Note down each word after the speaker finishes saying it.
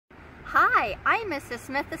Hi, I'm Mrs.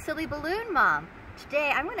 Smith, the Silly Balloon Mom.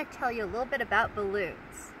 Today I'm going to tell you a little bit about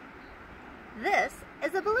balloons. This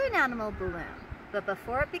is a balloon animal balloon, but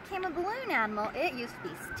before it became a balloon animal, it used to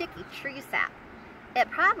be sticky tree sap.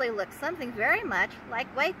 It probably looks something very much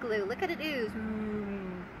like white glue. Look at it ooze.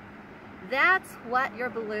 That's what your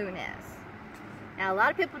balloon is. Now a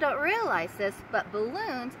lot of people don't realize this, but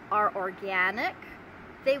balloons are organic.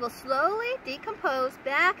 They will slowly decompose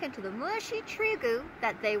back into the mushy tree goo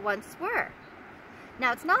that they once were.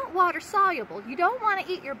 Now it's not water soluble. You don't want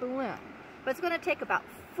to eat your balloon, but it's going to take about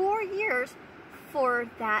 4 years for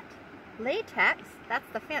that latex, that's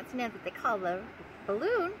the fancy name that they call the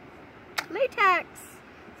balloon, latex.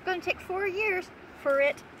 It's going to take 4 years for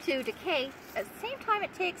it to decay at the same time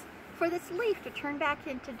it takes for this leaf to turn back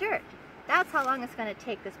into dirt. That's how long it's going to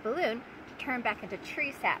take this balloon to turn back into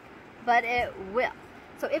tree sap, but it will.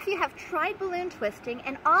 So if you have tried balloon twisting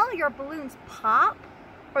and all your balloons pop,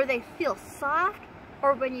 or they feel soft,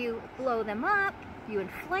 or when you blow them up, you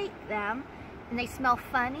inflate them, and they smell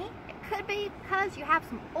funny, it could be because you have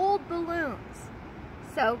some old balloons.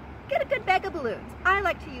 So get a good bag of balloons. I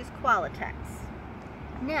like to use Qualitex.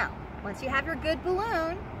 Now, once you have your good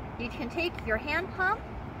balloon, you can take your hand pump.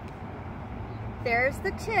 There's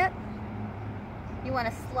the tip. You want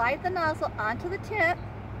to slide the nozzle onto the tip,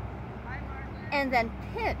 and then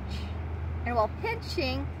pinch. And while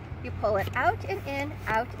pinching, you pull it out and in,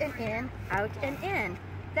 out and in, out and in.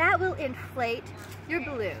 That will inflate your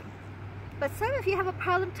balloon. But some of you have a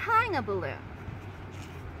problem tying a balloon.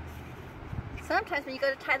 Sometimes when you go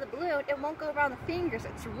to tie the balloon, it won't go around the fingers.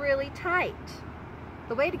 It's really tight.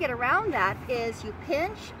 The way to get around that is you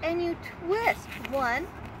pinch and you twist 1,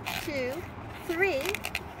 2, 3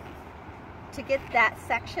 to get that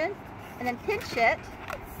section, and then pinch it.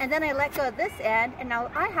 And then I let go of this end, and now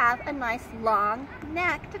I have a nice long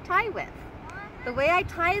neck to tie with. The way I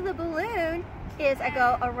tie the balloon is I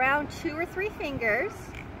go around 2 or 3 fingers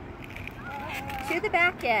to the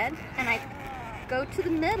back end, and I go to the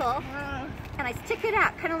middle, and I stick it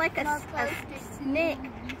out, kind of like a snake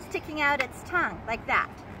sticking out its tongue, like that.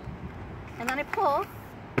 And then I pull,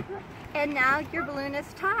 and now your balloon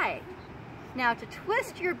is tied. Now to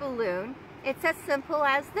twist your balloon, it's as simple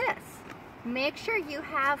as this. Make sure you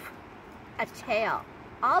have a tail.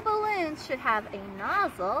 All balloons should have a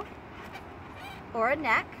nozzle or a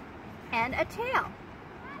neck and a tail.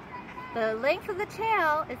 The length of the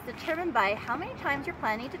tail is determined by how many times you're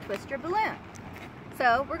planning to twist your balloon.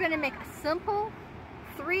 So we're going to make a simple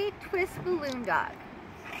 3-twist balloon dog.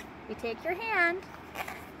 You take your hand,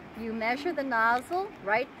 you measure the nozzle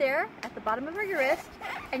right there at the bottom of your wrist,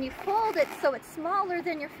 and you fold it so it's smaller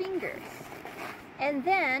than your fingers. And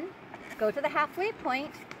then go to the halfway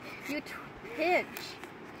point, you pinch.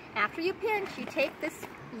 After you pinch, you take this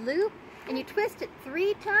loop and you twist it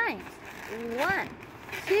 3 times. 1,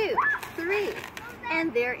 2, 3.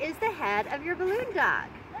 And there is the head of your balloon dog.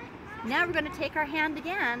 Now we're going to take our hand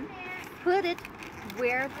again, put it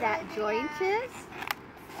where that joint is,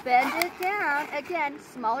 bend it down, again,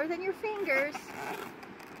 smaller than your fingers,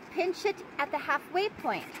 pinch it at the halfway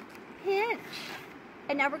point, pinch.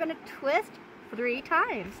 And now we're going to twist 3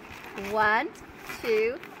 times. 1,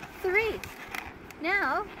 2, 3.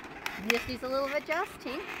 Now, this needs a little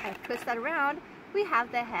adjusting. I twist that around. We have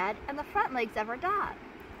the head and the front legs of our dog.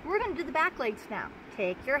 We're going to do the back legs now.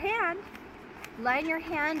 Take your hand, line your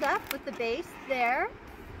hand up with the base there,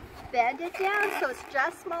 bend it down so it's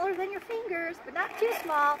just smaller than your fingers, but not too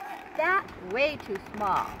small. That way too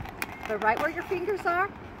small. But right where your fingers are,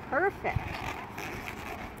 perfect.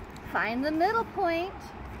 Find the middle point,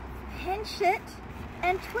 pinch it,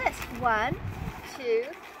 and twist. 1, 2,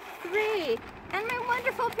 3. And my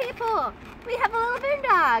wonderful people, we have a little balloon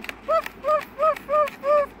dog. Woof, woof, woof, woof,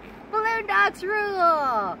 woof. Balloon dogs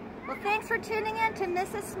rule. Well, thanks for tuning in to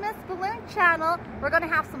Mrs. Smith's Balloon Channel. We're going to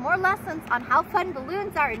have some more lessons on how fun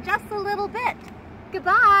balloons are in just a little bit.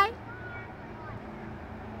 Goodbye.